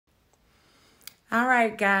All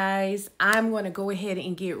right, guys, I'm going to go ahead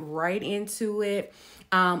and get right into it.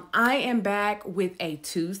 I am back with a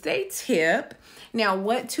Tuesday tip. Now,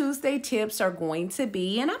 what Tuesday tips are going to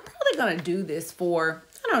be, and I'm probably going to do this for,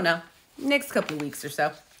 I don't know, next couple of weeks or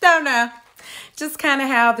so. Don't know. Just kind of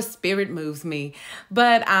how the spirit moves me.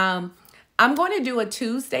 But I'm going to do a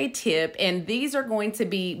Tuesday tip, and these are going to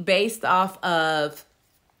be based off of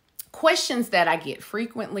questions that I get,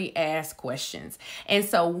 frequently asked questions. And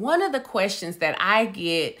so one of the questions that I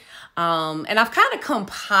get, and I've kind of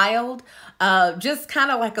compiled just kind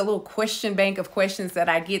of like a little question bank of questions that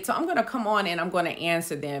I get. So I'm going to come on and I'm going to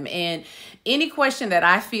answer them. And any question that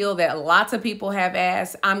I feel that lots of people have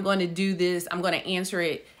asked, I'm going to do this. I'm going to answer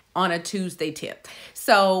it on a Tuesday tip.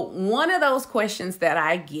 So one of those questions that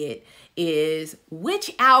I get is,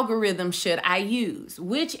 which algorithm should I use?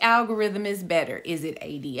 Which algorithm is better? Is it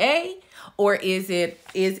ADA or is it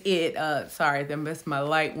sorry, my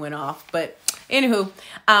light went off, but anywho,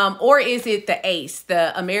 or is it the AACE,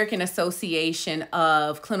 the American Association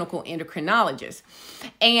of Clinical Endocrinologists?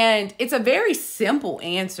 And it's a very simple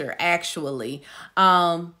answer, actually,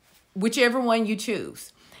 whichever one you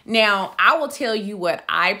choose. Now, I will tell you what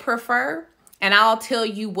I prefer, and I'll tell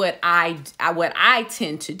you what I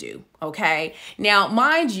tend to do, okay? Now,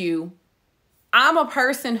 mind you, I'm a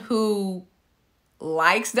person who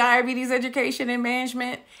likes diabetes education and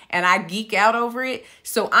management, and I geek out over it.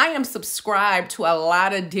 So I am subscribed to a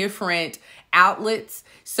lot of different outlets.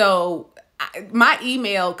 So my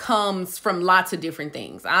email comes from lots of different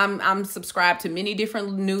things. I'm subscribed to many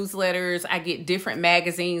different newsletters. I get different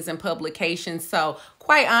magazines and publications. So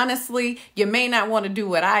quite honestly, you may not want to do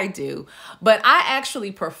what I do, but I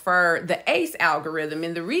actually prefer the AACE algorithm.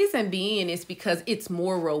 And the reason being is because it's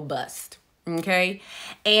more robust. Okay.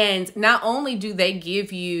 And not only do they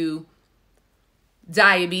give you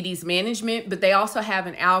diabetes management, but they also have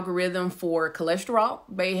an algorithm for cholesterol.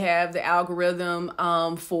 They have the algorithm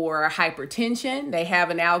for hypertension. They have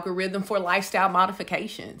an algorithm for lifestyle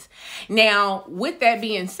modifications. Now, with that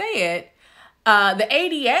being said, the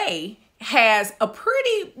ADA has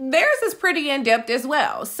theirs is pretty in-depth as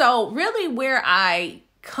well. So really what I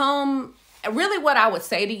would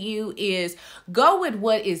say to you is go with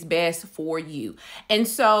what is best for you. And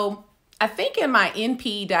so I think in my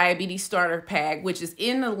NP Diabetes Starter Pack, which is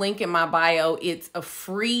in the link in my bio, it's a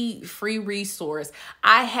free resource.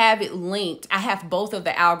 I have it linked. I have both of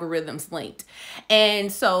the algorithms linked.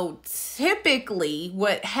 And so typically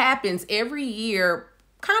what happens every year,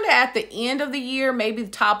 kind of at the end of the year, maybe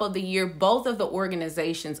the top of the year, both of the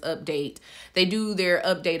organizations update. They do their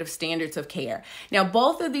update of standards of care. Now,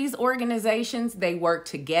 both of these organizations, they work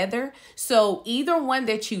together. So either one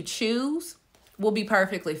that you choose will be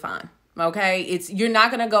perfectly fine. Okay, you're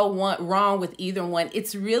not going to go wrong with either one.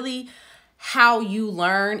 It's really how you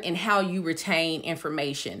learn and how you retain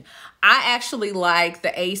information. I actually like the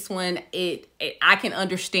AACE one. I can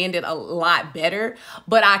understand it a lot better,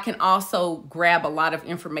 but I can also grab a lot of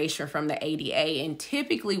information from the ADA. And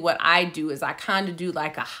typically what I do is I kind of do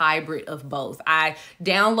like a hybrid of both. I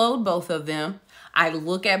download both of them. I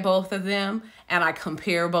look at both of them and I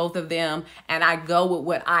compare both of them and I go with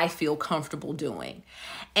what I feel comfortable doing.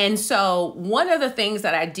 And so one of the things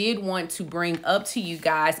that I did want to bring up to you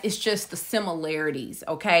guys is just the similarities,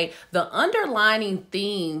 okay? The underlining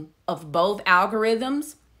theme of both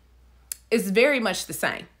algorithms is very much the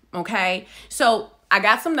same, okay? So I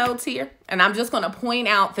got some notes here and I'm just going to point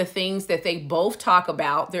out the things that they both talk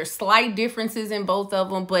about. There's slight differences in both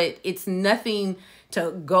of them, but it's nothing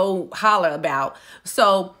to go holler about.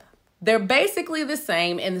 So they're basically the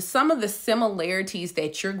same, and some of the similarities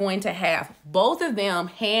that you're going to have, both of them,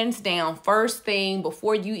 hands down, first thing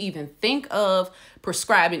before you even think of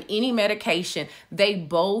prescribing any medication, they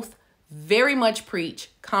both very much preach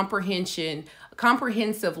comprehensive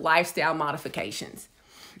lifestyle modifications.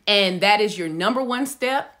 And that is your number one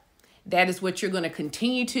step. That is what you're going to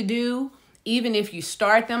continue to do. Even if you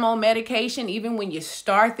start them on medication, even when you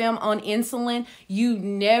start them on insulin, you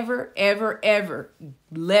never, ever, ever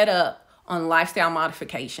let up on lifestyle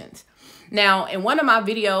modifications. Now, in one of my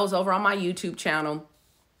videos over on my YouTube channel,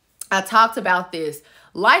 I talked about this.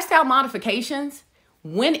 Lifestyle modifications,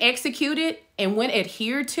 when executed and when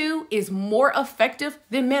adhered to, is more effective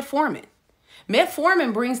than metformin.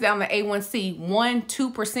 Metformin brings down the A1C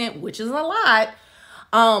 1-2%, which is a lot,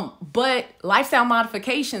 but lifestyle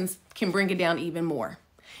modifications can bring it down even more.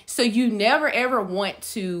 So you never ever want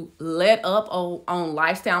to let up on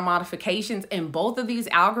lifestyle modifications, and both of these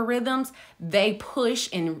algorithms, they push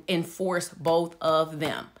and enforce both of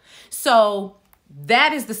them. So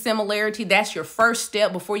That is the similarity. That's your first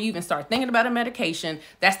step before you even start thinking about a medication.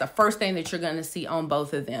 That's the first thing that you're going to see on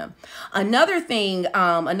both of them. Another thing,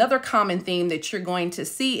 another common theme that you're going to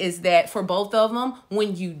see is that for both of them,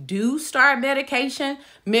 when you do start medication,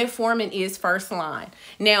 metformin is first line.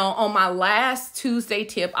 Now, on my last Tuesday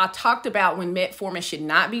tip, I talked about when metformin should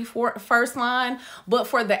not be first line, but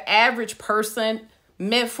for the average person,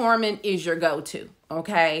 metformin is your go-to.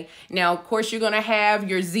 Okay. Now, of course, you're going to have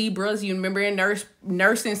your zebras. You remember in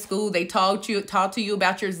nursing school, they taught to you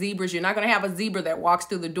about your zebras. You're not going to have a zebra that walks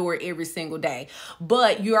through the door every single day,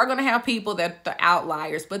 but you are going to have people that are the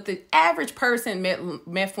outliers. But the average person,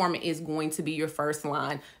 metformin is going to be your first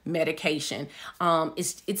line medication.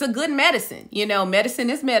 It's a good medicine. You know, medicine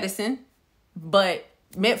is medicine, but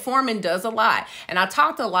metformin does a lot. And I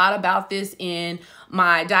talked a lot about this in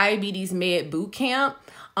my diabetes med boot camp.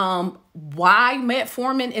 Why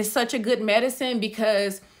metformin is such a good medicine,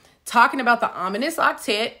 because talking about the ominous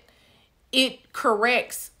octet, it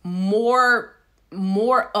corrects more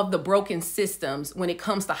of the broken systems when it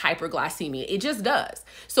comes to hyperglycemia. It just does.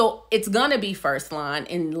 So it's going to be first line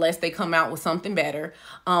unless they come out with something better.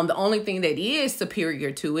 The only thing that is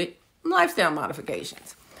superior to it, lifestyle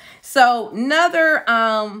modifications. So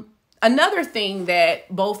another thing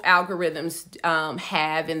that both algorithms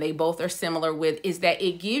have, and they both are similar with, is that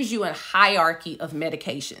it gives you a hierarchy of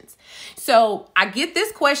medications. So I get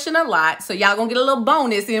this question a lot. So y'all gonna get a little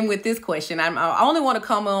bonus in with this question. I only want to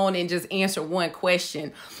come on and just answer one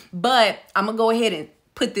question, but I'm gonna go ahead and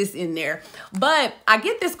put this in there. But I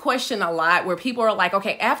get this question a lot where people are like,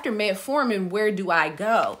 okay, after metformin, where do I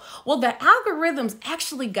go? Well, the algorithms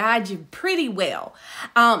actually guide you pretty well.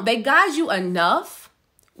 They guide you enough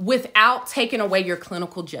without taking away your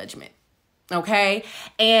clinical judgment. Okay.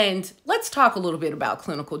 And let's talk a little bit about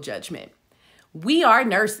clinical judgment. We are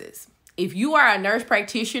nurses. If you are a nurse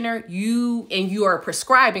practitioner, you are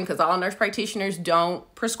prescribing, because all nurse practitioners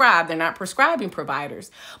don't prescribe. They're not prescribing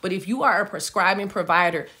providers. But if you are a prescribing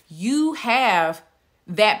provider, you have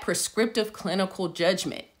that prescriptive clinical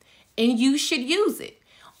judgment, and you should use it.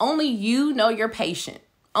 Only you know your patient.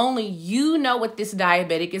 Only you know what this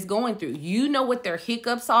diabetic is going through. You know what their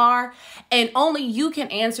hiccups are, and only you can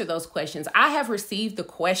answer those questions. I have received the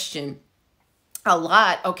question a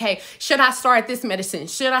lot. Okay, should I start this medicine?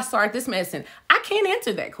 Should I start this medicine? I can't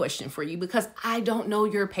answer that question for you because I don't know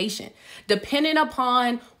your patient. Depending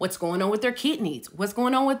upon what's going on with their kidneys, what's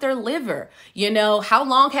going on with their liver, you know, how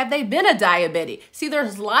long have they been a diabetic? See,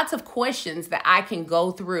 there's lots of questions that I can go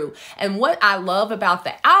through. And what I love about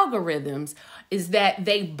the algorithms is that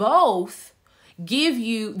they both give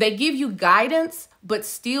you guidance, but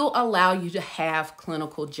still allow you to have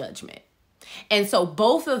clinical judgment. And so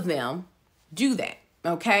both of them do that.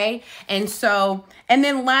 Okay. And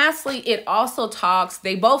then lastly,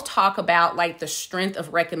 they both talk about like the strength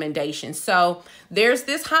of recommendations. So there's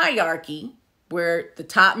this hierarchy where the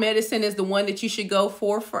top medicine is the one that you should go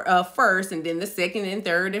for first, and then the second and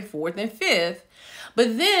third and fourth and fifth.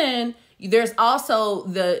 But then there's also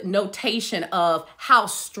the notation of how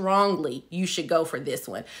strongly you should go for this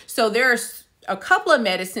one. So there's a couple of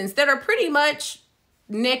medicines that are pretty much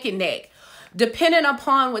neck and neck. Depending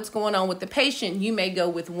upon what's going on with the patient, you may go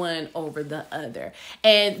with one over the other.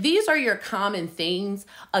 And these are your common things.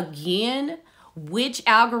 Again, which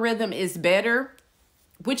algorithm is better?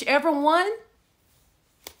 Whichever one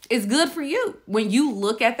is good for you. When you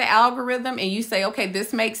look at the algorithm and you say, okay,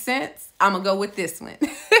 this makes sense, I'm gonna go with this one.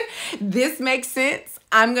 This makes sense,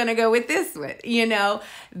 I'm gonna go with this one. You know,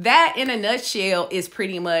 that in a nutshell is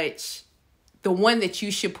pretty much the one that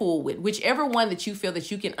you should pull with, whichever one that you feel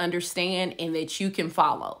that you can understand and that you can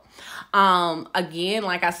follow. Again,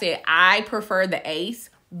 like I said, I prefer the AACE,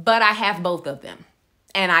 but I have both of them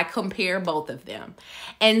and I compare both of them.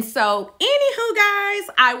 And so anywho,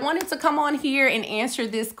 guys, I wanted to come on here and answer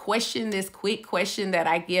this question, this quick question that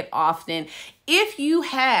I get often. If you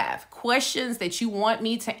have questions that you want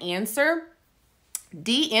me to answer,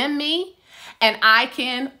 DM me and I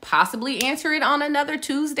can possibly answer it on another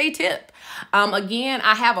Tuesday tip. Again,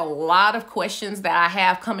 I have a lot of questions that I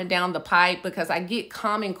have coming down the pipe because I get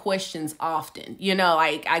common questions often. You know,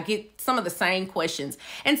 I get some of the same questions.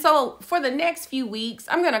 And so for the next few weeks,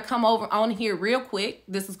 I'm going to come over on here real quick.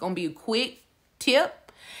 This is going to be a quick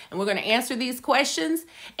tip and we're going to answer these questions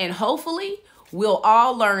and hopefully we'll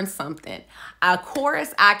all learn something. Of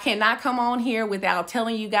course, I cannot come on here without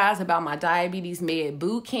telling you guys about my diabetes med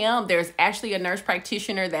boot camp. There's actually a nurse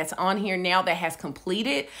practitioner that's on here now that has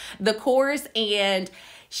completed the course, and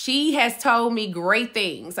she has told me great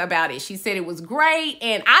things about it. She said it was great,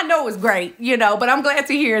 and I know it's great, you know, but I'm glad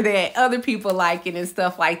to hear that other people like it and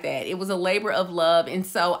stuff like that. It was a labor of love. And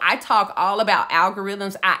so I talk all about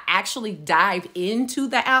algorithms. I actually dive into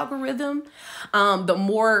the algorithm, the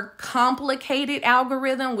more complicated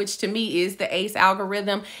algorithm, which to me is the ACE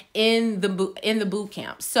algorithm in the boot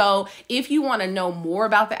camp. So if you want to know more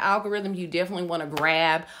about the algorithm, you definitely want to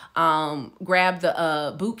grab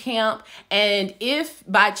the boot camp. And if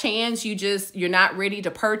by chance you're not ready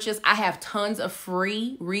to purchase, I have tons of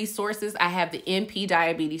free resources. I have the NP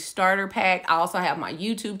Diabetes Starter Pack. I also have my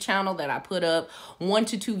YouTube channel that I put up 1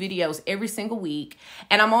 to 2 videos every single week.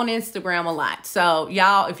 And I'm on Instagram a lot. So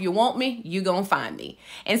y'all, if you want me, you gonna find me.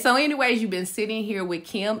 And so anyways, you've been sitting here with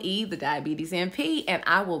Kim E, the Diabetes NP, and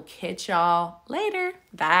I will catch y'all later.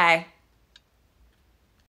 Bye.